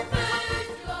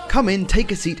Come in,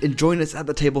 take a seat and join us at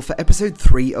the table for episode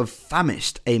 3 of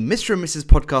Famished, a Mr. and Mrs.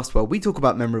 podcast where we talk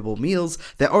about memorable meals,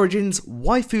 their origins,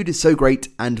 why food is so great,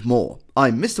 and more.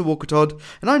 I'm Mr. Walker Todd,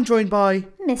 and I'm joined by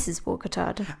Mrs. Walker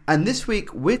Todd. And this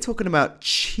week we're talking about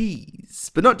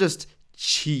cheese, but not just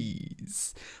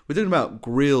cheese. We're talking about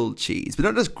grilled cheese, but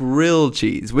not just grilled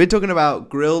cheese. We're talking about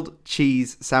grilled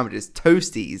cheese sandwiches,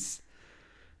 toasties.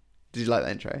 Did you like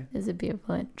that intro? It's a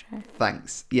beautiful intro.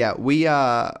 Thanks. Yeah,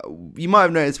 you might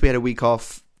have noticed we had a week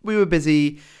off. We were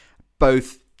busy.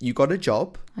 Both, you got a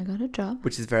job. I got a job.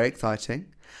 Which is very exciting.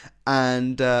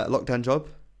 And lockdown job.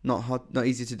 Not hard, not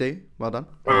easy to do. Well done.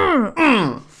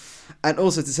 And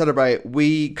also to celebrate,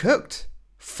 we cooked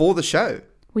for the show.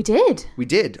 We did. We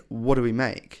did. What do we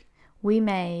make? We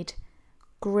made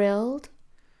grilled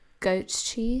goat's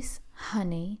cheese,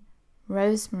 honey,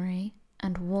 rosemary,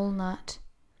 and walnut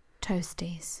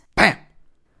toasties. Bam!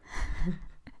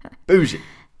 Bougie.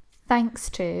 Thanks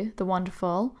to the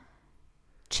wonderful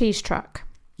cheese truck.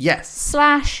 Yes.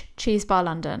 / Cheese Bar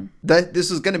London. This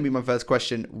was going to be my first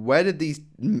question. Where did these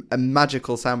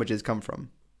magical sandwiches come from?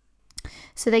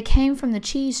 So they came from the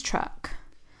cheese truck,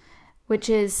 which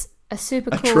is a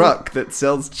super cool... A truck that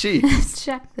sells cheese.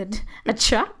 A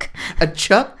truck? A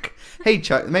Chuck? Hey,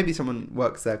 Chuck. Maybe someone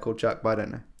works there called Chuck, but I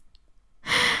don't know.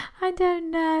 I don't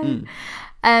know.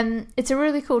 It's a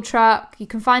really cool truck. You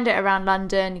can find it around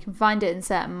London. You can find it in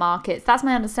certain markets. That's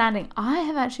my understanding. I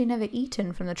have actually never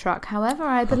eaten from the truck. However,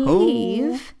 I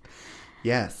believe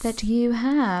yes, that you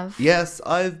have. Yes,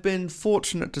 I've been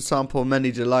fortunate to sample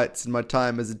many delights in my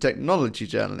time as a technology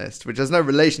journalist, which has no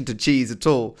relation to cheese at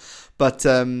all. But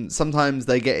sometimes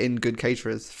they get in good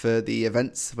caterers for the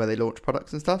events where they launch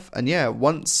products and stuff. And yeah,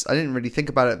 once, I didn't really think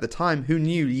about it at the time. Who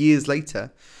knew years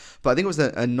later? But I think it was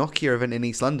a Nokia event in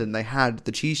East London. They had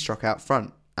the cheese truck out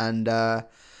front. And they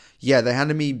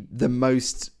handed me the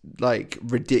most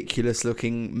ridiculous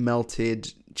looking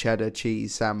melted cheddar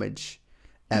cheese sandwich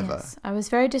ever. Yes, I was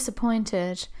very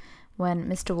disappointed when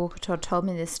Mr. Walker Todd told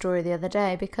me this story the other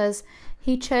day because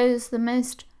he chose the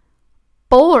most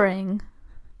boring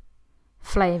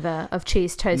flavour of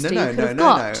cheese toast you could have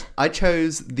got. No. I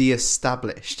chose the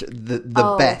established,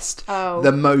 the best,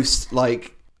 the most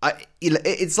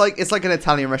it's like an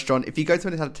Italian restaurant. If you go to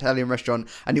an Italian restaurant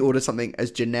and you order something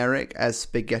as generic as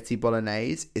spaghetti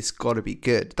bolognese, it's got to be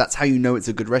good. That's how you know it's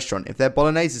a good restaurant. If their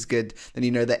bolognese is good, then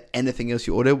you know that anything else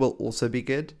you order will also be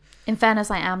good. In fairness,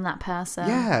 I am that person.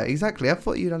 Yeah, exactly. I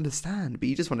thought you'd understand, but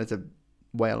you just wanted to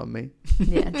wail on me.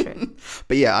 Yeah, true.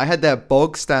 But yeah, I had their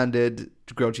bog standard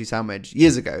grilled cheese sandwich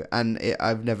years ago, and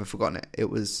I've never forgotten it. It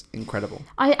was incredible.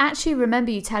 I actually remember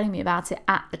you telling me about it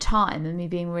at the time and me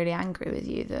being really angry with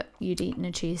you that you'd eaten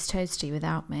a cheese toastie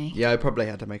without me. Yeah, I probably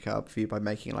had to make it up for you by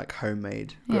making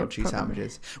homemade grilled cheese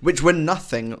sandwiches, which were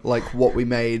nothing like what we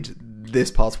made this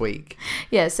past week.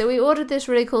 Yeah, so we ordered this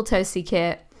really cool toastie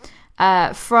kit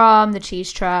from the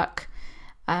cheese truck.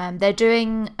 They're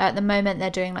doing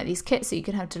these kits that you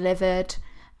can have delivered.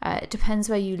 It depends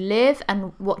where you live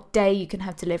and what day you can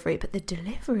have delivery, but the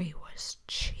delivery was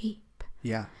cheap.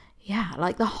 Yeah,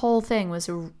 the whole thing was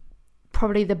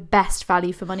probably the best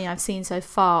value for money I've seen so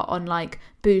far on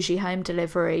bougie home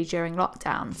delivery during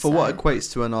lockdown. For what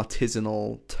equates to an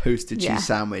artisanal toasted cheese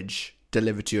sandwich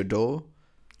delivered to your door.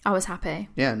 I was happy.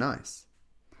 Yeah, nice.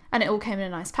 And it all came in a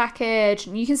nice package.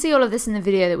 And you can see all of this in the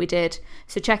video that we did.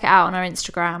 So check it out on our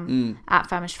Instagram, at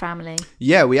Famished Family.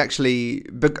 Yeah, we actually...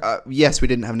 yes, we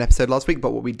didn't have an episode last week,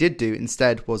 but what we did do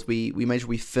instead was we made sure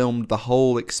we filmed the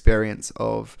whole experience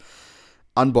of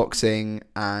unboxing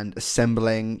and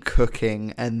assembling,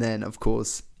 cooking, and then, of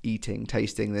course,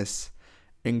 tasting this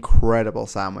incredible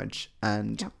sandwich.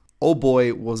 And oh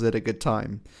boy, was it a good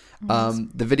time.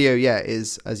 The video,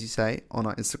 is, as you say, on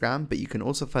our Instagram, but you can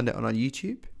also find it on our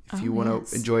YouTube. If you want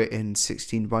to enjoy it in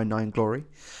 16:9 glory.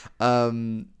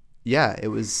 It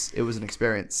was an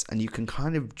experience, and you can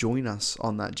kind of join us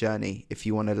on that journey if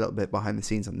you want a little bit behind the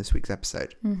scenes on this week's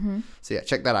episode. Mm-hmm. So yeah,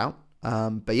 check that out.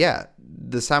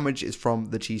 The sandwich is from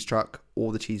the cheese truck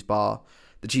or the cheese bar.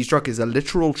 The cheese truck is a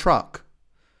literal truck.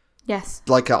 Yes.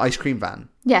 Like an ice cream van.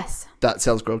 Yes. That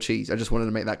sells grilled cheese. I just wanted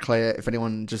to make that clear. If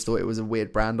anyone just thought it was a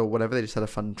weird brand or whatever, they just had a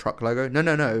fun truck logo.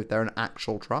 No. They're an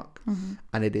actual truck,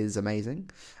 and it is amazing.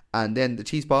 And then the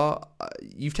cheese bar,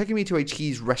 you've taken me to a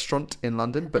cheese restaurant in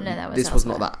London, but this was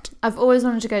not that. I've always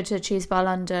wanted to go to Cheese Bar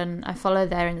London. I follow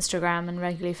their Instagram and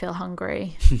regularly feel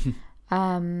hungry.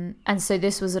 And so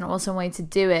this was an awesome way to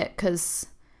do it because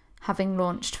having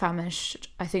launched Famished,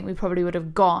 I think we probably would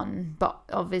have gone, but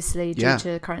obviously due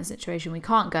to the current situation, we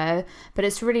can't go. But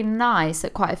it's really nice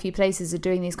that quite a few places are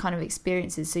doing these kind of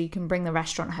experiences so you can bring the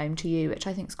restaurant home to you, which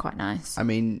I think is quite nice. I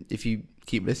mean, if you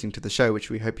keep listening to the show, which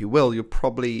we hope you will, you'll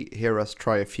probably hear us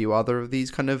try a few other of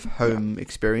these kind of home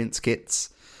experience kits.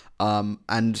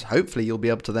 And hopefully you'll be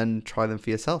able to then try them for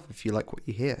yourself if you like what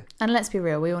you hear. And let's be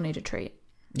real, we all need a treat.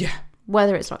 Yeah.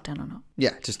 Whether it's lockdown or not.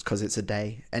 Yeah, just because it's a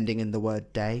day, ending in the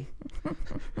word day.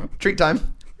 Treat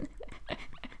time.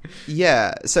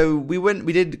 Yeah, so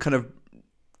we did kind of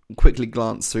quickly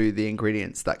glance through the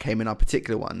ingredients that came in our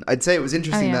particular one. I'd say it was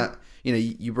interesting that, you know,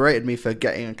 you berated me for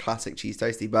getting a classic cheese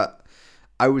toastie, but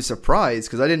I was surprised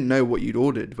because I didn't know what you'd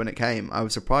ordered when it came. I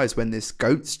was surprised when this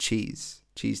goat's cheese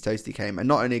toastie came, and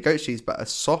not only a goat's cheese, but a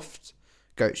soft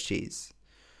goat's cheese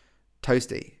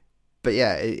toastie. But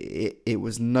yeah, it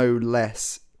was no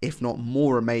less, if not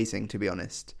more amazing, to be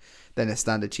honest, than a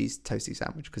standard cheese toastie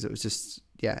sandwich, because it was just,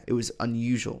 it was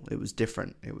unusual. It was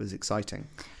different. It was exciting.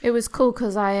 It was cool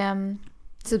because I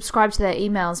subscribed to their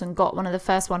emails and got one of the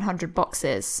first 100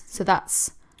 boxes. So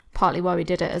that's partly why we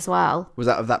did it as well. Was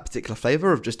that of that particular flavour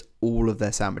or of just all of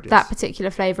their sandwiches? That particular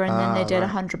flavour, and then they did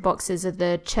 100 boxes of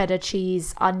the cheddar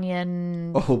cheese,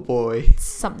 onion... Oh boy.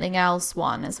 Something else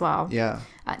one as well. Yeah.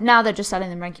 Now they're just selling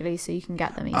them regularly, so you can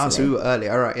get them easily. So we were early.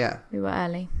 All right, yeah. We were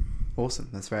early. Awesome.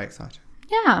 That's very exciting.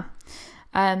 Yeah.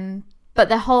 But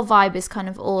the whole vibe is kind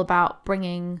of all about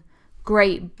bringing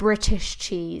great British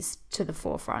cheese to the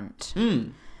forefront.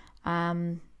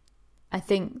 I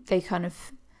think they kind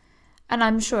of... And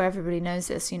I'm sure everybody knows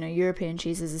this, you know, European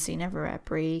cheeses are seen everywhere.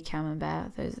 Brie,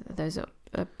 Camembert, those are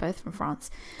both from France.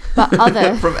 But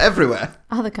other... from everywhere.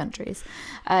 Other countries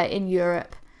in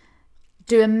Europe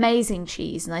do amazing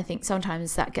cheese. And I think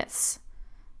sometimes that gets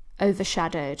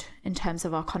overshadowed in terms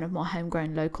of our kind of more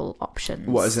homegrown local options.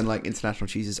 What, as in like international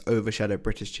cheeses overshadow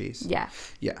British cheese? Yeah.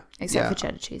 Yeah. Except for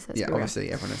cheddar cheese.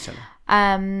 Obviously everyone knows cheddar.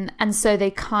 And so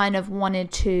they kind of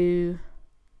wanted to...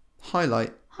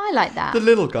 Highlight that. The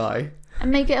little guy. And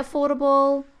make it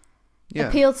affordable,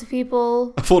 appeal to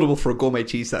people. Affordable for a gourmet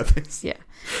cheese service. Yeah.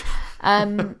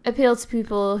 Appeal to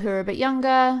people who are a bit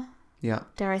younger. Yeah.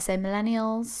 Dare I say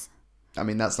millennials. I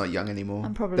mean, that's not young anymore.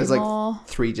 And probably There's more. like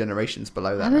 3 generations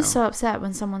below that I was now. so upset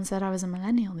when someone said I was a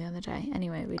millennial the other day.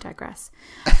 Anyway, we digress.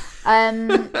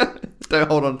 Don't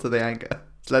hold on to the anger.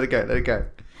 Let it go.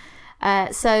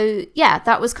 So,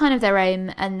 that was kind of their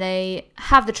aim. And they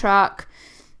have the truck.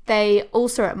 They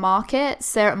also are at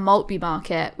markets. They're at Maltby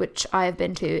Market, which I have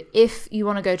been to. If you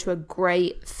want to go to a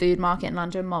great food market in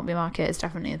London, Maltby Market is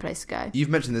definitely the place to go. You've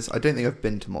mentioned this. I don't think I've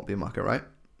been to Maltby Market, right?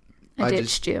 I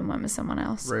ditched you and went with someone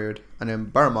else. Rude. And then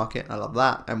Borough Market, I love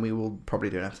that. And we will probably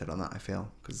do an episode on that, I feel,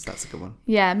 because that's a good one.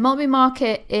 Yeah, Maltby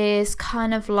Market is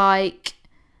kind of like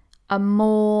a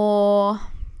more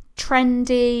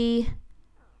trendy,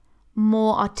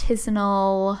 more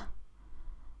artisanal...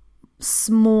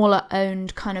 smaller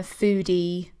owned kind of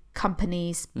foodie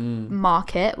companies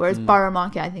market, whereas Borough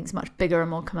Market I think is much bigger and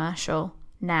more commercial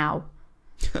now.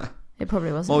 It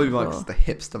probably wasn't Maltby before. Market's the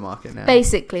hipster market now.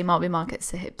 Basically Maltby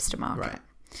Market's the hipster market,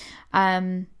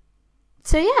 right?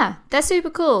 So yeah, they're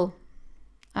super cool,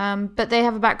 but they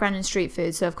have a background in street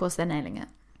food, so of course they're nailing it.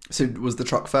 So was the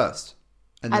truck first?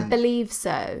 And then... I believe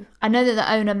so. I know that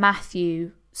the owner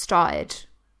Matthew started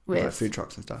with like food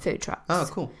trucks and stuff. Food trucks. Oh,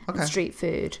 cool. Okay. And street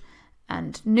food.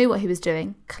 And knew what he was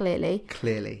doing, clearly.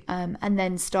 And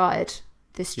then started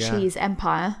this cheese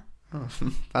empire. Oh,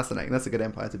 fascinating. That's a good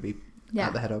empire to be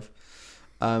at the head of.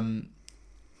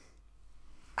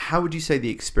 How would you say the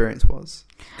experience was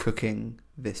cooking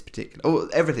this particular... Oh,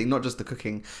 everything, not just the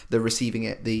cooking, the receiving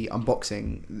it, the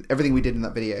unboxing, everything we did in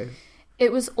that video.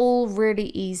 It was all really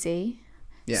easy.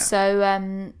 Yeah.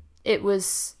 So it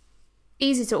was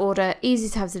easy to order, easy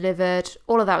to have delivered.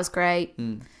 All of that was great.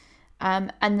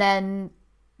 And then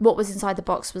what was inside the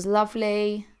box was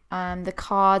lovely. The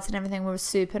cards and everything were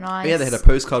super nice. Yeah, they had a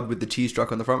postcard with the cheese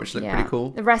truck on the front, which looked pretty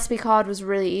cool. The recipe card was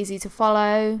really easy to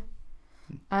follow.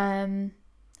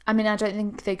 I mean, I don't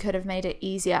think they could have made it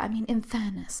easier. I mean, in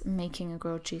fairness, making a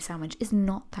grilled cheese sandwich is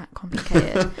not that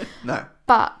complicated. No.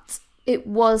 But it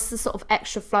was the sort of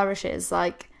extra flourishes.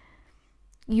 Like,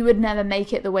 you would never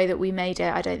make it the way that we made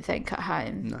it, I don't think, at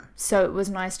home. No. So it was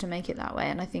nice to make it that way.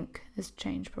 And I think it's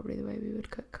changed probably the way we would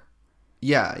cook.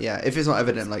 Yeah. If it's not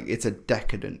evident, like, it's a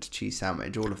decadent cheese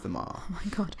sandwich. All of them are. Oh,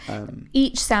 my God.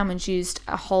 Each sandwich used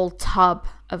a whole tub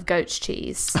of goat's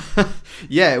cheese.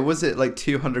 Yeah, was it like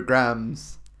 200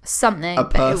 grams? Something. A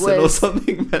person or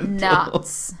something mental.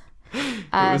 Nuts. It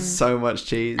was so much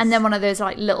cheese. And then one of those,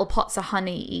 like, little pots of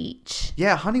honey each.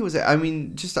 Yeah, honey was it. I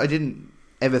mean, I didn't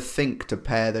ever think to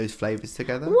pair those flavours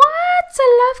together. What?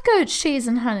 I love goat cheese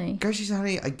and honey. Goat cheese and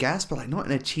honey, I guess, but like not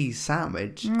in a cheese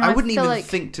sandwich. I wouldn't even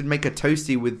think to make a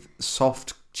toastie with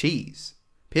soft cheese,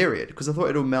 period, because I thought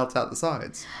it would melt out the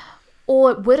sides.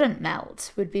 Or it wouldn't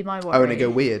melt, would be my worry. Oh, and it go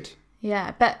weird.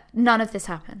 Yeah, but none of this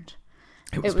happened.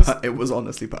 It was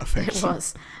honestly perfect. It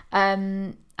was.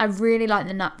 I really like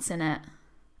the nuts in it.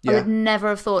 Yeah. I would never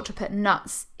have thought to put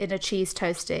nuts in a cheese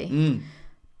toasty.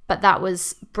 But that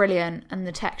was brilliant. And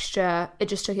the texture, it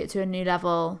just took it to a new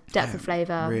level. Depth of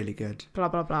flavour. Really good. Blah,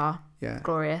 blah, blah. Yeah.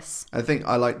 Glorious. I think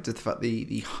I liked the fact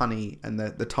the honey and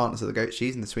the tartness of the goat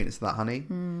cheese and the sweetness of that honey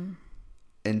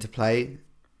into play.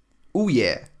 Oh,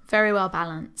 yeah. Very well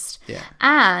balanced. Yeah.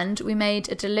 And we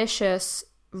made a delicious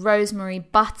rosemary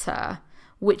butter,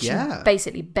 which you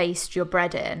basically based your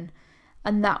bread in.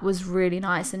 And that was really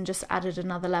nice and just added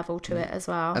another level to it as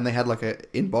well. And they had like we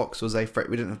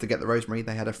didn't have to get the rosemary.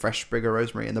 They had a fresh sprig of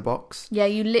rosemary in the box. Yeah,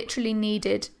 you literally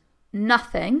needed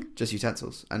nothing. Just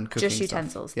utensils and cooking Just stuff.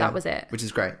 utensils. Yeah, that was it. Which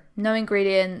is great. No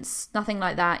ingredients, nothing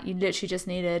like that. You literally just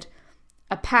needed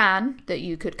a pan that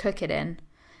you could cook it in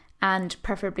and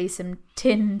preferably some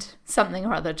tinned something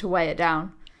or other to weigh it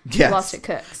down whilst it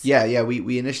cooks. Yeah.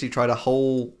 We initially tried a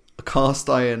whole cast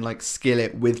iron like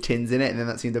skillet with tins in it, and then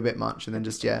that seemed a bit much, and then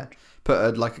just put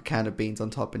a can of beans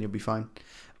on top and you'll be fine.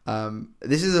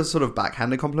 This is a sort of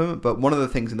backhanded compliment, but one of the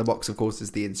things in the box, of course,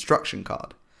 is the instruction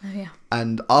card. Oh yeah.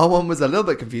 And our one was a little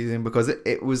bit confusing because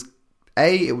it was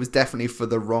definitely for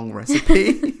the wrong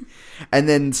recipe. And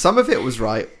then some of it was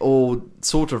right, or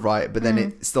sort of right, but then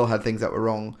it still had things that were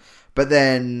wrong. But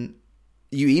then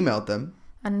you emailed them,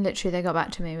 and literally they got back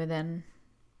to me within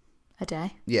a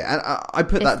day. Yeah, and I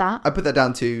put that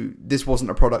down to this wasn't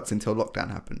a product until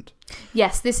lockdown happened.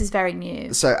 Yes, this is very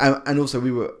new. So and also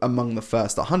we were among the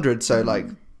first 100. So like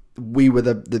we were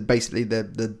the basically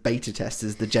the beta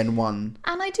testers, the Gen 1.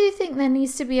 And I do think there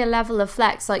needs to be a level of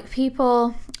flex. Like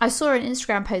I saw an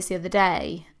Instagram post the other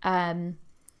day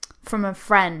from a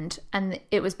friend, and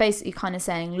it was basically kind of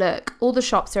saying, look, all the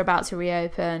shops are about to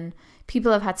reopen.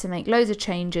 People have had to make loads of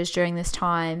changes during this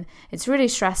time. It's really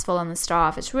stressful on the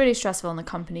staff. It's really stressful on the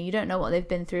company. You don't know what they've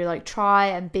been through. Like, try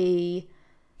and be...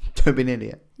 Don't be an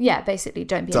idiot. Yeah, basically,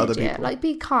 don't be an idiot. People. Like,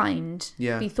 be kind.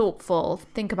 Yeah. Be thoughtful.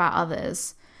 Think about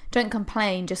others. Don't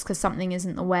complain just because something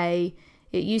isn't the way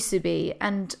it used to be.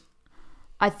 And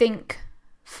I think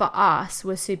for us,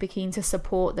 we're super keen to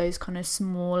support those kind of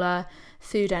smaller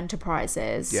food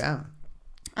enterprises. Yeah.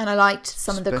 And I liked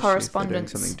some of the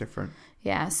correspondence. If they're doing something different.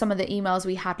 Yeah, some of the emails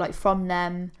we had like from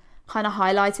them kind of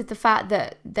highlighted the fact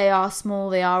that they are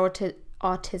small, they are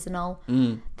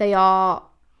artisanal, they are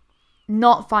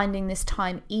not finding this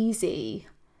time easy,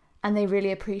 and they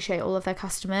really appreciate all of their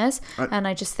customers. And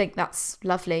I just think that's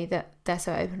lovely that they're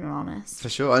so open and honest. For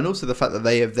sure. And also the fact that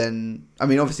they have then, I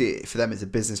mean, obviously for them it's a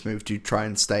business move to try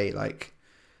and stay like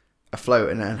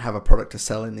afloat and have a product to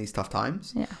sell in these tough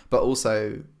times. Yeah. But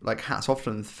also like hats off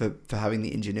to them for having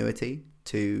the ingenuity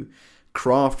to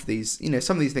craft these,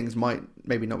 some of these things might,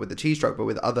 maybe not with the cheese truck, but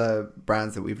with other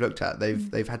brands that we've looked at,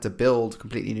 they've had to build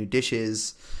completely new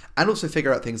dishes and also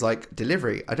figure out things like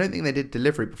delivery. I don't think they did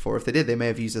delivery before. If they did, they may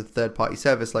have used a third-party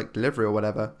service like delivery or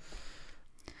whatever.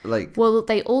 Well,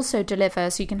 they also deliver,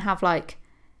 so you can have like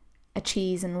a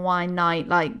cheese and wine night,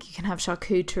 like you can have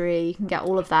charcuterie, you can get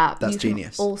all of that. That's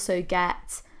genius. You can also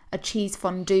get a cheese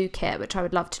fondue kit, which I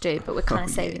would love to do, but we're kind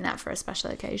of saving that for a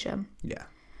special occasion. Yeah.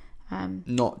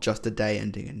 Not just a day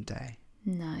ending in day.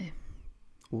 No.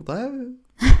 Although.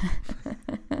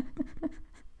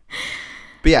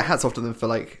 But yeah, hats off to them for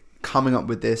like coming up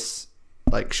with this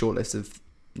like short list of,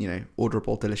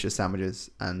 orderable, delicious sandwiches,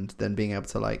 and then being able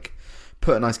to like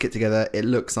put a nice kit together. It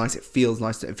looks nice. It feels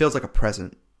nice. It feels like a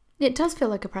present. It does feel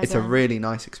like a present. It's a really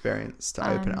nice experience to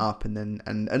open it up, and then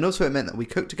and also it meant that we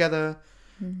cook together.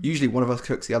 Usually one of us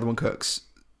cooks, the other one cooks.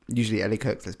 Usually Ellie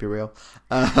cooks. Let's be real.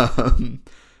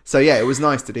 So yeah, it was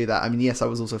nice to do that. I mean, yes, I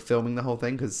was also filming the whole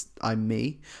thing because I'm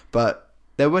me, but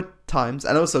there were times,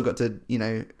 and I also got to,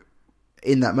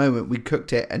 in that moment, we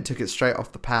cooked it and took it straight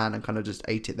off the pan and kind of just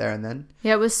ate it there and then.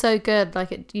 Yeah, it was so good.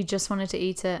 Like you just wanted to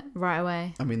eat it right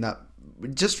away. I mean, that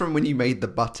just from when you made the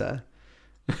butter,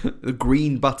 the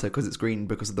green butter, because it's green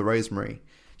because of the rosemary,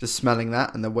 just smelling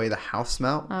that and the way the house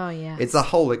smelled. Oh yeah, it's a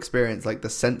whole experience. Like the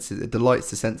senses, it delights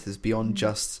the senses beyond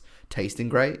just tasting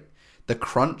great. The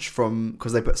crunch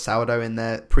because they put sourdough in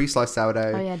there, pre-sliced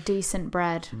sourdough. Oh yeah, decent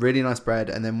bread. Really nice bread.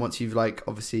 And then once you've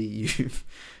you've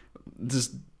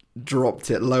just dropped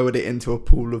it, lowered it into a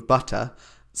pool of butter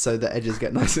so the edges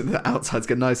get nice and the outsides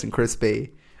get nice and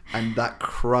crispy. And that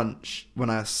crunch, when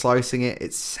I was slicing it,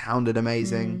 it sounded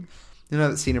amazing. You know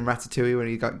that scene in Ratatouille when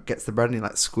he gets the bread and he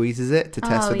like squeezes it to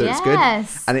test whether it's good?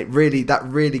 And that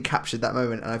really captured that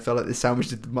moment. And I felt like this sandwich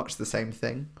did much the same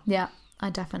thing. Yeah. I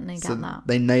definitely get that.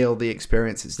 They nail the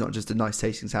experience. It's not just a nice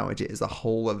tasting sandwich. It is a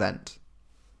whole event.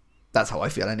 That's how I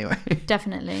feel anyway.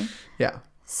 Definitely. Yeah.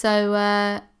 So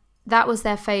that was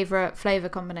their favourite flavour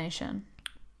combination.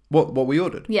 What we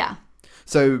ordered? Yeah.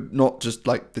 So not just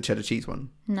like the cheddar cheese one?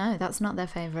 No, that's not their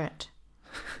favourite.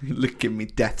 Look at me,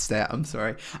 death stare. I'm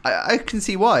sorry. I can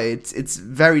see why. It's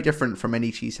very different from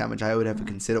any cheese sandwich I would ever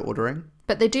consider ordering.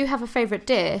 But they do have a favourite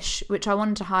dish, which I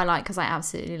wanted to highlight because I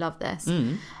absolutely love this.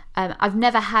 I've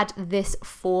never had this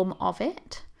form of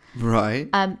it. Right.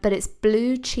 But it's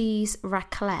blue cheese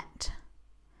raclette.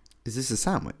 Is this a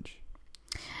sandwich?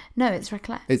 No, it's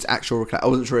raclette. It's actual raclette. I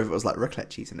wasn't sure if it was like raclette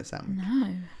cheese in a sandwich.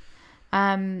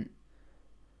 No.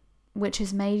 Which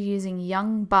is made using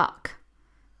young buck.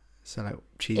 So like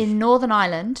cheese. In Northern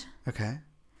Ireland. Okay.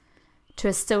 To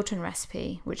a Stilton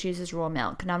recipe, which uses raw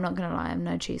milk. And I'm not going to lie, I'm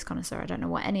no cheese connoisseur. I don't know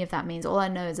what any of that means. All I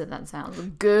know is that sounds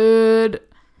good.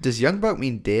 Does young buck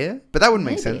mean deer? But that wouldn't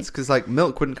make Maybe. sense because like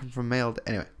milk wouldn't come from male.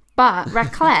 Anyway. But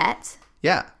raclette,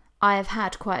 Yeah. I have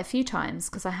had quite a few times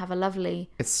because I have a lovely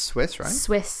It's Swiss, right?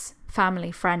 Swiss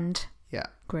family friend Yeah.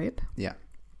 group. Yeah.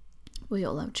 We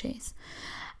all love cheese.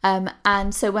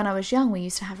 And so when I was young, we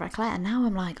used to have raclette, and now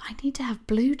I'm like, I need to have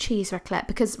blue cheese raclette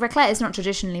because raclette is not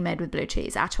traditionally made with blue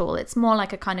cheese at all. It's more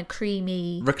like a kind of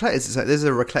creamy. Raclette is there's a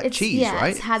raclette cheese,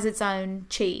 right? It has its own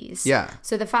cheese. Yeah.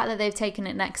 So the fact that they've taken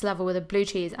it next level with a blue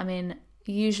cheese, I mean,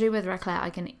 usually with raclette,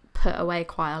 I can put away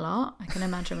quite a lot. I can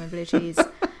imagine with blue cheese,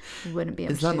 you wouldn't be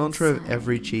able to. Is that do not the true of same.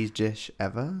 every cheese dish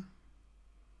ever?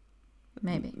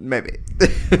 Maybe.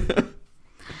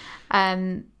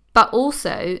 But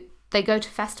also, they go to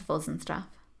festivals and stuff.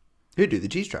 Who do the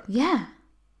cheese truck? Yeah.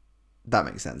 That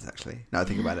makes sense, actually. Now I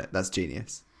think about it, that's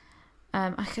genius.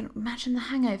 I can imagine the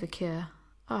hangover cure.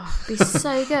 Oh, it'd be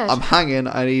so good. I'm hanging.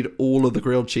 I need all of the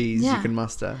grilled cheese Yeah. you can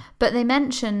muster. But they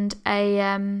mentioned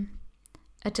a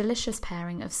delicious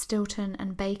pairing of Stilton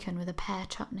and bacon with a pear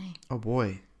chutney. Oh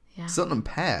boy. Yeah. Stilton and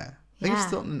pear. I think it's Yeah.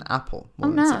 Stilton and apple. Oh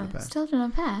more than Stilton and no, pear. Stilton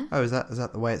and pear. Oh, is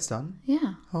that the way it's done?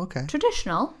 Yeah. Oh, okay.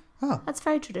 Traditional. Oh, That's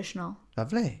very traditional.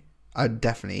 lovely. I'd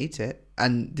definitely eat it.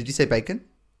 And did you say bacon?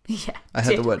 Yeah. I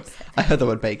heard the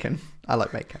word bacon. I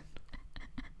like bacon.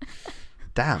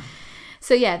 Damn.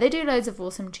 So yeah, they do loads of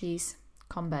awesome cheese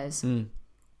combos. Mm.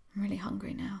 I'm really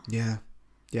hungry now. Yeah.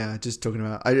 Yeah, just talking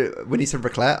about... when you said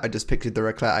raclette, I just pictured the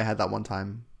raclette I had that one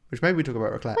time. Which maybe we talk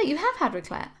about raclette. Wait, you have had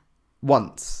raclette?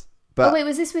 Once. But Oh wait,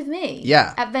 was this with me?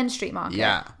 Yeah. At Venn Street Market.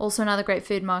 Yeah. Also another great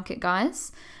food market,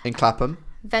 guys. in Clapham.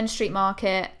 Venn Street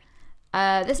Market.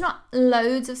 There's not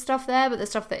loads of stuff there, but the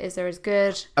stuff that is there is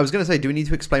good. I was going to say, do we need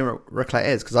to explain what raclette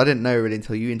is? Because I didn't know really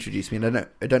until you introduced me. And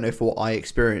I don't know if what I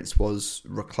experienced was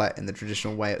raclette in the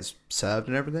traditional way it's served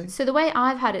and everything. So the way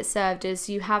I've had it served is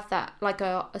you have that like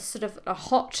a sort of a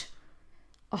hot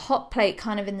plate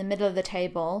kind of in the middle of the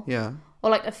table. Yeah. Or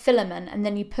like a filament, and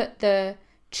then you put the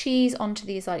cheese onto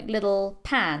these like little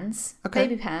pans, Okay.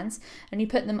 baby pans, and you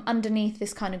put them underneath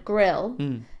this kind of grill.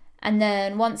 Mm. And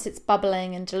then once it's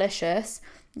bubbling and delicious,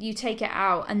 you take it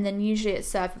out, and then usually it's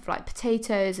served with like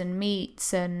potatoes and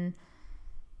meats and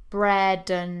bread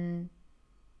and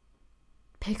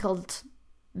pickled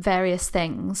various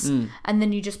things. Mm. And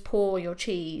then you just pour your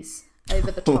cheese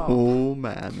over the top. Oh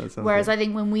man, that sounds Whereas good. I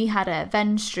think when we had it at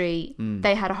Venn Street,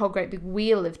 they had a whole great big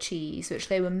wheel of cheese, which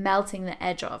they were melting the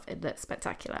edge of. It looked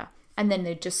spectacular. And then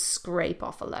they'd just scrape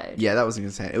off a load. Yeah, that was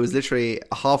insane. It was literally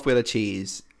a half wheel of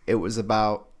cheese. It was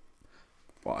about,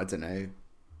 well, I don't know,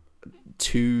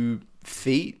 2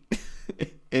 feet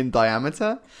in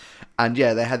diameter. And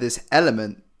yeah, they had this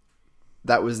element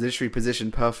that was literally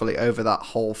positioned perfectly over that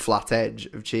whole flat edge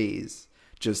of cheese,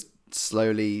 just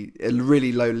slowly,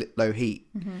 really low heat.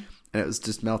 Mm-hmm. And it was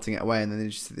just melting it away. And then they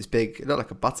just did this big, it looked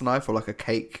like a butter knife or like a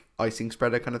cake icing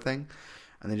spreader kind of thing.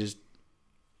 And they just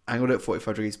angled it at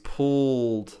 45 degrees,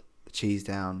 pulled the cheese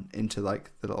down into like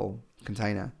the little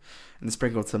container, and then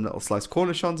sprinkled some little sliced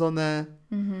cornichons on there.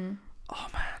 Mm-hmm. Oh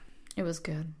man, It was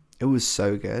good. it was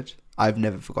so good. I've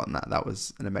never forgotten that. That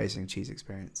was an amazing cheese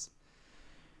experience.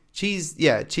 Cheese,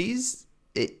 yeah, cheese.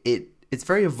 It's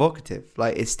very evocative.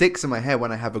 Like it sticks in my head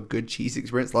when I have a good cheese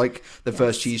experience, like the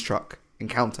first cheese truck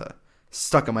encounter.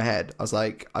 Stuck in my head. I was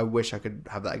like, I wish I could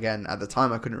have that again. At the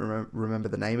time, I couldn't remember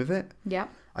the name of it. Yeah.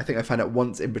 I think I found it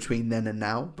once in between then and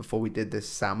now before we did this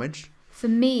sandwich. For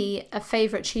me, a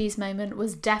favourite cheese moment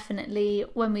was definitely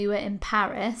when we were in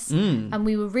Paris and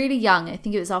we were really young. I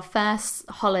think it was our first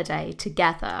holiday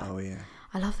together. Oh yeah.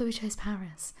 I love that we chose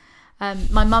Paris.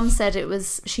 My mum said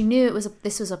she knew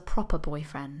this was a proper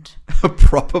boyfriend. A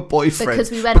proper boyfriend Because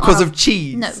we went of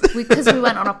cheese. No, because we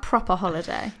went on a proper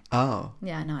holiday. Oh.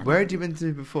 Yeah, I know. Where had you been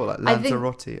to before? Like I think-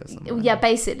 Lanzarote or something? Yeah,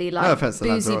 basically like No offense to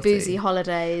Lanzarote. boozy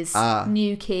holidays, Ah.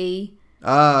 New Quay,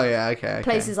 Oh yeah, okay.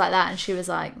 places like that. And she was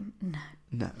like, no.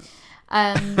 No.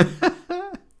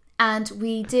 And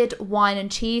we did wine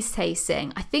and cheese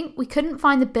tasting. I think we couldn't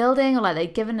find the building, or like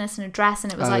they'd given us an address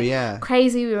and it was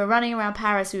crazy. We were running around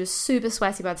Paris. We were super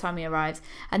sweaty by the time we arrived.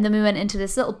 And then we went into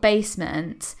this little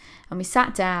basement and we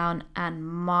sat down, and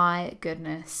my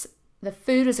goodness, the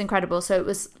food was incredible. So it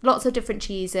was lots of different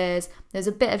cheeses. There's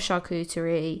a bit of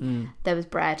charcuterie. There was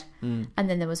bread. And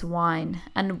then there was wine.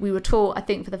 And we were taught, I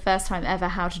think, for the first time ever,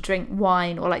 how to drink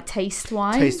wine or like taste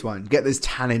wine. Taste wine. Get those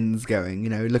tannins going. You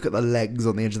know, look at the legs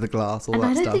on the edge of the glass, all and that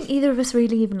I stuff. don't think either of us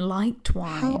really even liked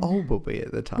wine. How old were we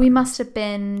at the time? We must have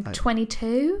been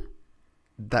 22.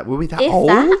 Were we that If old?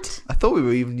 that? I thought we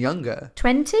were even younger.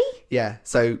 20? Yeah,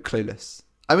 so clueless.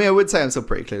 I mean, I would say I'm still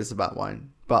pretty clueless about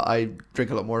wine, but I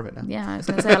drink a lot more of it now. Yeah, I was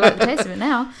going to say I like the taste of it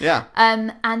now. Yeah.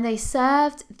 And they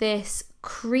served this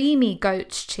creamy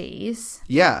goat's cheese.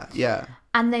 Yeah.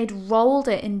 And they'd rolled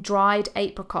it in dried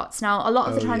apricots. Now, a lot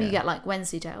of the time yeah. you get like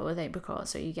Wensleydale with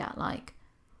apricots, or you get like,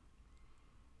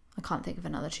 I can't think of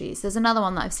another cheese. There's another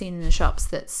one that I've seen in the shops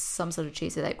that's some sort of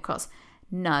cheese with apricots.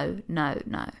 No.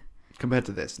 Compared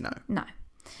to this, no. No.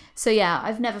 So yeah,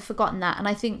 I've never forgotten that. And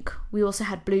I think we also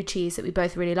had blue cheese that we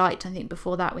both really liked. I think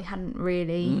before that we hadn't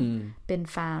really been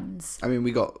fans. I mean,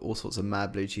 we got all sorts of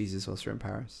mad blue cheeses whilst we were in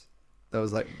Paris. That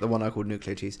was like the one I called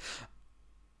nuclear cheese.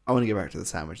 I want to get back to the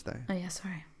sandwich though. Oh yeah,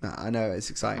 sorry. No, I know,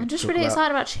 it's exciting. I'm just really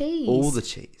excited about cheese. All the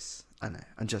cheese. I know.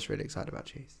 I'm just really excited about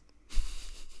cheese.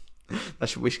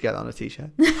 We should get that on a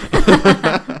t-shirt.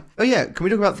 Oh yeah, can we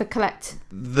talk about for collect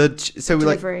so we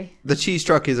delivery? Like the cheese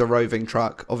truck is a roving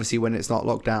truck. Obviously, when it's not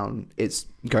locked down, it's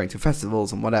going to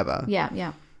festivals and whatever.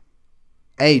 Yeah.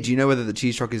 Do you know whether the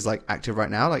cheese truck is like active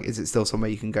right now? Like, is it still somewhere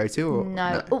you can go to? Or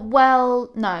no. Well,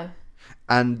 no.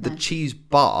 And the cheese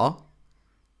bar,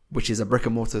 which is a brick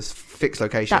and mortar fixed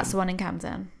location. That's the one in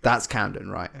Camden. That's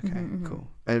Camden, right? Okay, cool.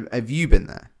 Have you been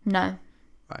there? No.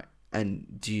 Right.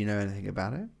 And do you know anything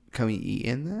about it? Can we eat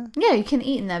in there? Yeah, you can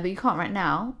eat in there, but you can't right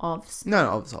now, obvs. No,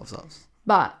 obvs.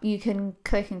 But you can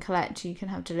click and collect. You can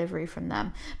have delivery from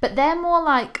them. But they're more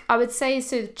like, I would say,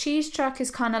 so the cheese truck is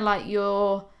kind of like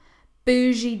your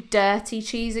bougie, dirty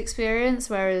cheese experience,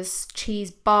 whereas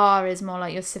cheese bar is more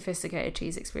like your sophisticated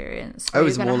cheese experience. Oh,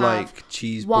 it's more like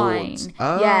cheese wine, boards.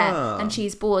 Yeah, and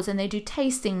cheese boards. And they do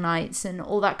tasting nights and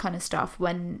all that kind of stuff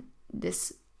when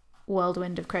this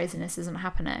whirlwind of craziness isn't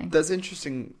happening. That's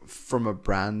interesting from a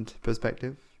brand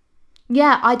perspective.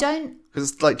 Yeah, I don't...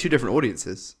 Because it's like two different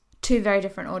audiences. Two very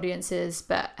different audiences,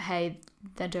 but hey,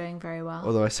 they're doing very well.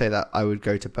 Although I say that, I would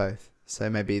go to both. So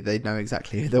maybe they know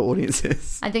exactly who their audience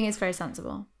is. I think it's very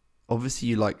sensible. Obviously,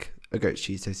 you like a goat's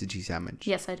cheese toasted cheese sandwich.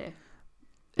 Yes, I do.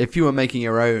 If you were making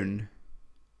your own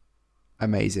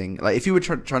amazing... Like, if you were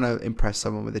trying to impress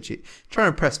someone with a cheese... Trying to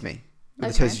impress me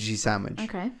with a toasted cheese sandwich.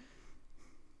 Okay.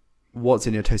 What's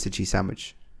in your toasted cheese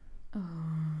sandwich? Oh,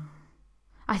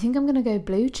 I think I'm going to go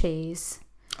blue cheese.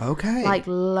 Okay. Like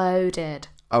loaded.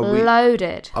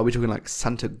 Loaded. Are we talking like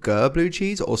Santa Gur blue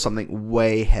cheese or something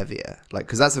way heavier? Like,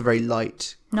 because that's a very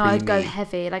light, No, creamy... I'd go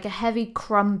heavy. Like a heavy,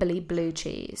 crumbly blue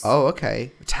cheese. Oh,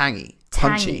 okay. Tangy.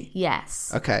 Punchy.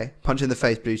 Yes. Okay. Punch in the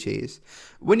face blue cheese.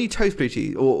 When you toast blue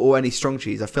cheese or any strong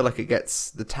cheese, I feel like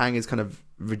the tang is kind of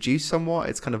reduced somewhat.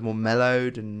 It's kind of more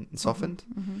mellowed and softened.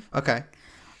 Mm-hmm. Okay.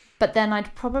 But then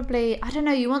I'd probably, I don't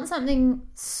know, you want something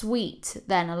sweet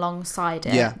then alongside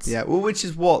it. Yeah. Well, which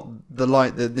is what the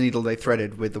needle they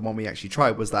threaded with the one we actually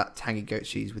tried was that tangy goat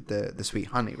cheese with the sweet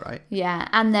honey, right? Yeah,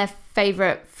 and their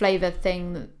favourite flavour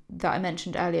thing that I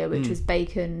mentioned earlier, which was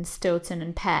bacon, Stilton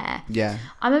and pear. Yeah.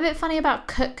 I'm a bit funny about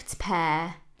cooked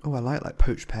pear. Oh, I like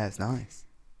poached pear's nice.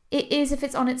 It is if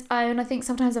it's on its own. I think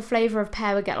sometimes the flavour of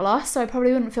pear would get lost, so I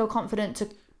probably wouldn't feel confident to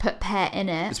put pear in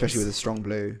it. Especially with a strong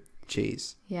blue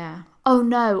cheese. Yeah. Oh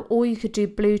no, or you could do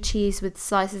blue cheese with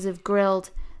slices of grilled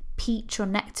peach or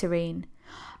nectarine.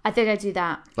 I think I'd do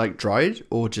that. Like dried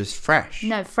or just fresh?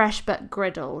 No, fresh but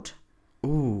griddled.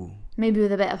 Ooh. Maybe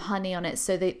with a bit of honey on it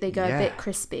so they go a bit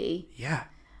crispy. Yeah.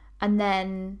 And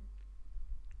then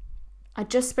I'd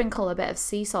just sprinkle a bit of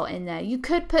sea salt in there. You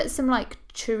could put some like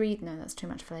chorizo. No, that's too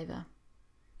much flavour.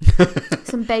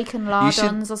 Some bacon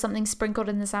lardons or something sprinkled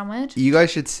in the sandwich. You guys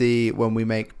should see when we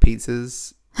make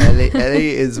pizzas. Ellie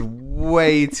is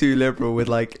way too liberal with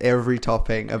like every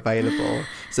topping available.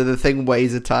 So the thing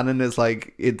weighs a ton and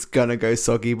it's gonna go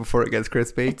soggy before it gets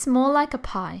crispy. It's more like a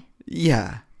pie.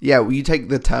 Yeah. Well, you take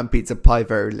the term pizza pie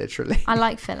very literally. I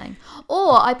like filling.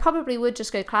 Or I probably would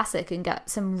just go classic and get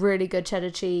some really good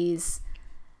cheddar cheese.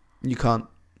 You can't.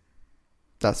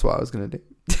 That's what I was gonna do.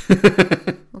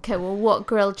 Okay, well, what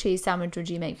grilled cheese sandwich would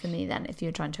you make for me then if you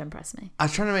were trying to impress me? I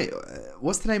was trying to make...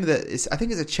 what's the name of it? I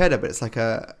think it's a cheddar, but it's like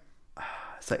a...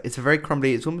 It's a very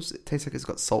crumbly... It tastes like it's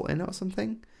got salt in it or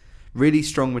something. really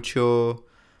strong, mature,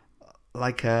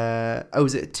 like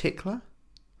is it a tickler?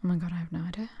 Oh my God, I have no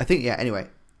idea. I think, yeah, anyway.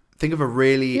 Think of a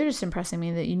really... You're just impressing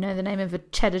me that you know the name of a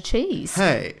cheddar cheese.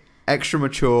 Hey, extra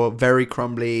mature, very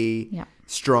crumbly, Yeah.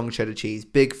 strong cheddar cheese.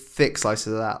 Big, thick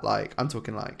slices of that. Like, I'm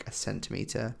talking like a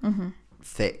centimetre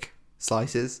thick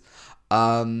slices.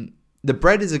 The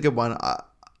bread is a good one.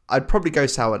 I'd probably go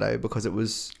sourdough because it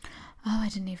was... Oh, I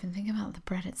didn't even think about the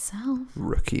bread itself.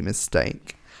 Rookie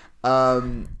mistake.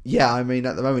 Yeah, I mean,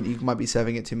 at the moment, you might be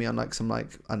serving it to me on like some,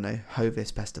 like, I don't know,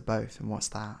 Hovis best of both. And what's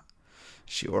that?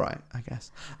 She all right, I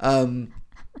guess.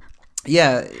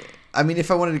 Yeah, I mean,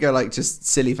 if I wanted to go like just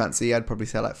silly fancy, I'd probably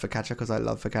say like focaccia because I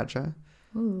love focaccia.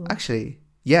 Ooh. Actually,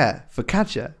 yeah,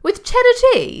 focaccia. With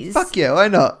cheddar cheese? Fuck yeah, why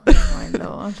not? Oh my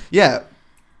Lord. Yeah,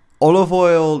 olive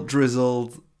oil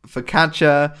drizzled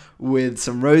focaccia with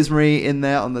some rosemary in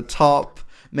there on the top.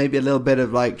 Maybe a little bit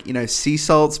of like, you know, sea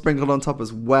salt sprinkled on top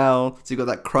as well. So you got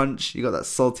that crunch, you got that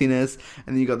saltiness,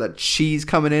 and then you got that cheese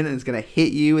coming in and it's going to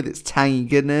hit you with its tangy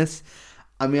goodness.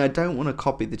 I mean, I don't want to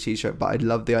copy the cheese shape, but I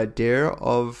love the idea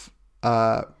of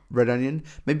red onion.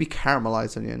 Maybe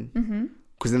caramelized onion.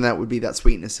 Because then that would be that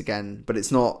sweetness again. But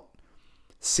it's not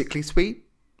sickly sweet.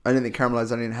 I don't think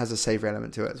caramelized onion has a savory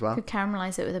element to it as well. Could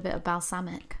caramelize it with a bit of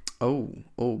balsamic. Oh,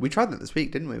 we tried that this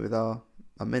week, didn't we, with our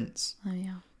mince? Oh,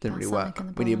 yeah. Didn't really Balsamic work. and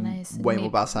the We need bolognese. way more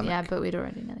balsamic. Yeah, but we'd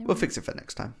already know. We'll fix it for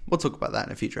next time. We'll talk about that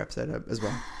in a future episode as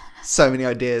well. So many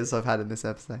ideas I've had in this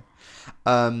episode.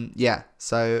 Yeah,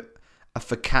 so a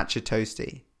focaccia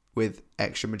toasty with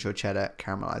extra mature cheddar,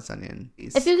 caramelized onion.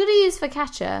 If you're going to use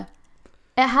focaccia,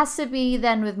 it has to be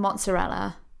then with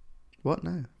mozzarella. What?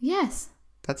 No. Yes.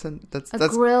 That's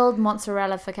grilled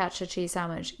mozzarella focaccia cheese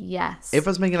sandwich. Yes. If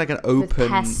I was making like an open with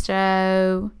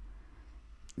pesto,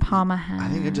 Parma ham. I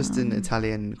think you're just in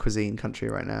Italian cuisine country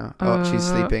right now. Oh, she's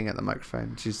sleeping at the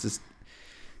microphone. She's just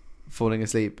falling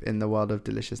asleep in the world of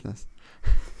deliciousness.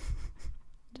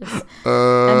 Just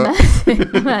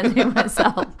imagining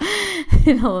myself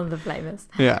in all of the flavours.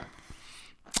 Yeah.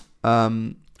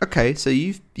 Okay, so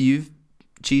you've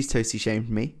cheese toasty shamed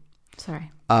me.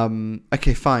 Sorry.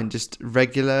 Okay, fine. Just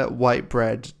regular white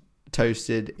bread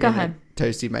toasted in a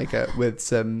toasty maker with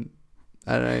some,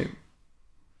 I don't know,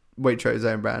 Waitrose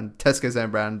own brand, Tesco's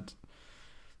own brand.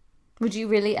 Would you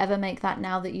really ever make that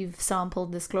now that you've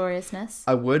sampled this gloriousness?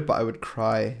 I would, but I would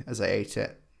cry as I ate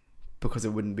it because it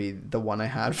wouldn't be the one I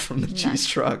had from the cheese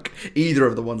truck. Either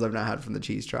of the ones I've now had from the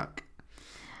cheese truck.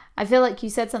 I feel like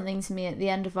you said something to me at the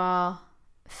end of our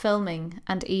filming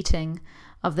and eating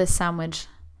of this sandwich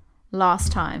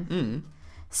last time.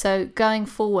 So going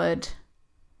forward...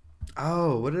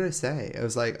 Oh, what did I say? I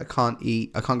was like, I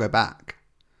can't go back.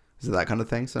 Is it that kind of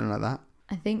thing? Something like that?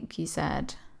 I think you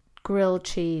said grilled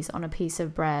cheese on a piece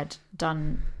of bread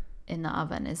done in the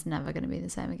oven is never going to be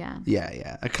the same again.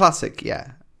 Yeah. A classic,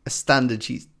 yeah. A standard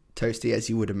cheese toasty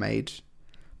as you would have made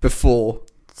before.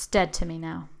 It's dead to me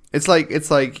now. It's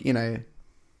like, you know,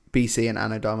 BC and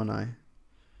Anno Domini.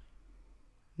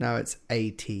 Now it's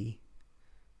AT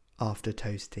after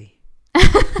toasty.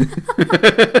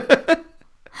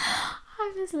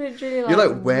 I was literally like, you're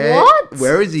like,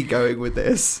 where is he going with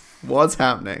this? What's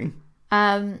happening?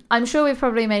 I'm sure we've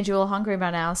probably made you all hungry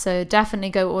by now, so definitely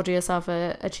go order yourself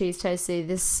a cheese toasty.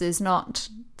 This is not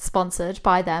sponsored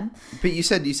by them. But you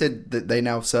said that they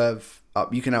now serve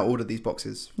up. You can now order these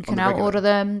boxes. You can now order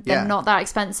them. They're not that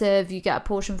expensive. You get a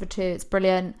portion for 2. It's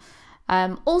brilliant.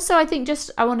 Also, I think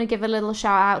I want to give a little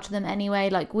shout out to them anyway.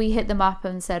 Like, we hit them up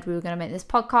and said we were going to make this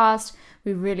podcast.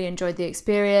 We really enjoyed the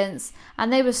experience.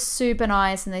 And they were super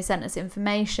nice and they sent us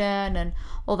information and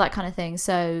all that kind of thing.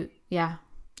 So, yeah.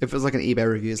 If it was like an eBay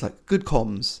review, it's like, good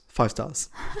comms, 5 stars.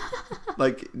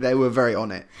 Like, they were very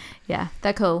on it. Yeah,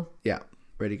 they're cool. Yeah,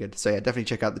 really good. So, yeah, definitely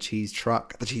check out the Cheese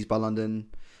Truck, the Cheese Bar London.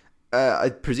 I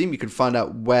presume you could find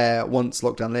out where, once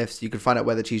lockdown lifts, you could find out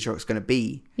where the cheese truck's going to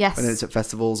be. Yes. When it's at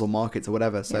festivals or markets or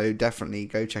whatever. So definitely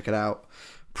go check it out.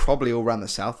 Probably all around the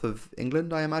south of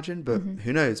England, I imagine. But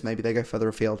who knows? Maybe they go further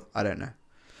afield. I don't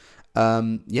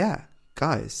know. Yeah,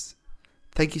 guys.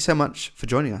 Thank you so much for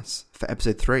joining us for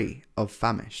episode 3 of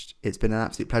Famished. It's been an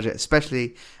absolute pleasure,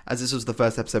 especially as this was the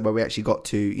first episode where we actually got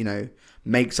to, you know,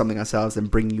 make something ourselves and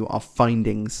bring you our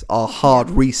findings, our hard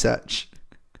research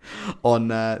on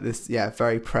this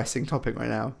very pressing topic right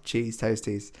now, cheese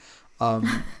toasties.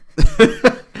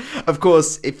 Of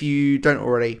course, if you don't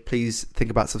already, please think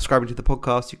about subscribing to the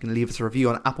podcast. You can leave us a review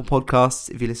on Apple Podcasts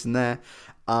if you listen there.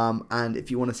 And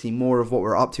if you want to see more of what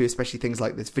we're up to, especially things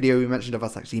like this video we mentioned of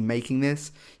us actually making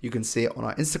this, you can see it on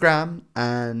our Instagram,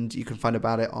 and you can find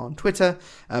about it on Twitter,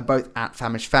 both at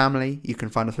Famished Family. You can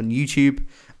find us on YouTube.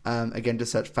 Again,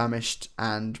 just search Famished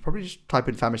and probably just type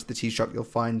in Famished the Tea Shop. You'll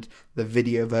find the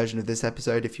video version of this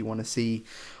episode if you want to see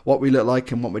what we look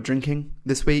like and what we're drinking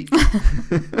this week.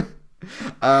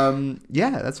 Yeah,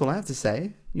 that's all I have to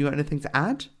say. You got anything to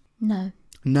add? No.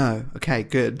 Okay,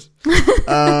 good. Do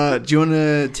you want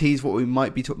to tease what we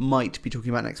might be talking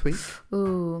about next week?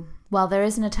 Ooh, well, there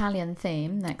is an Italian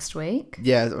theme next week.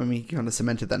 Yeah, I mean, you kind of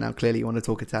cemented that now. Clearly, you want to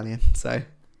talk Italian, so.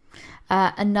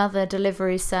 Another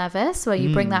delivery service where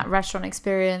you bring that restaurant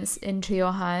experience into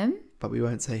your home. But we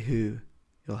won't say who.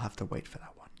 You'll have to wait for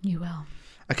that one. You will.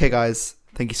 Okay, guys.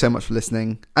 Thank you so much for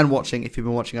listening and watching. If you've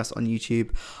been watching us on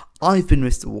YouTube, I've been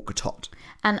Mr. Walker Todd.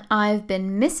 And I've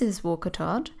been Mrs. Walker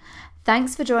Todd.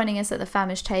 Thanks for joining us at the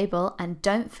Famished table. And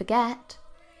don't forget,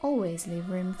 always leave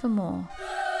room for more.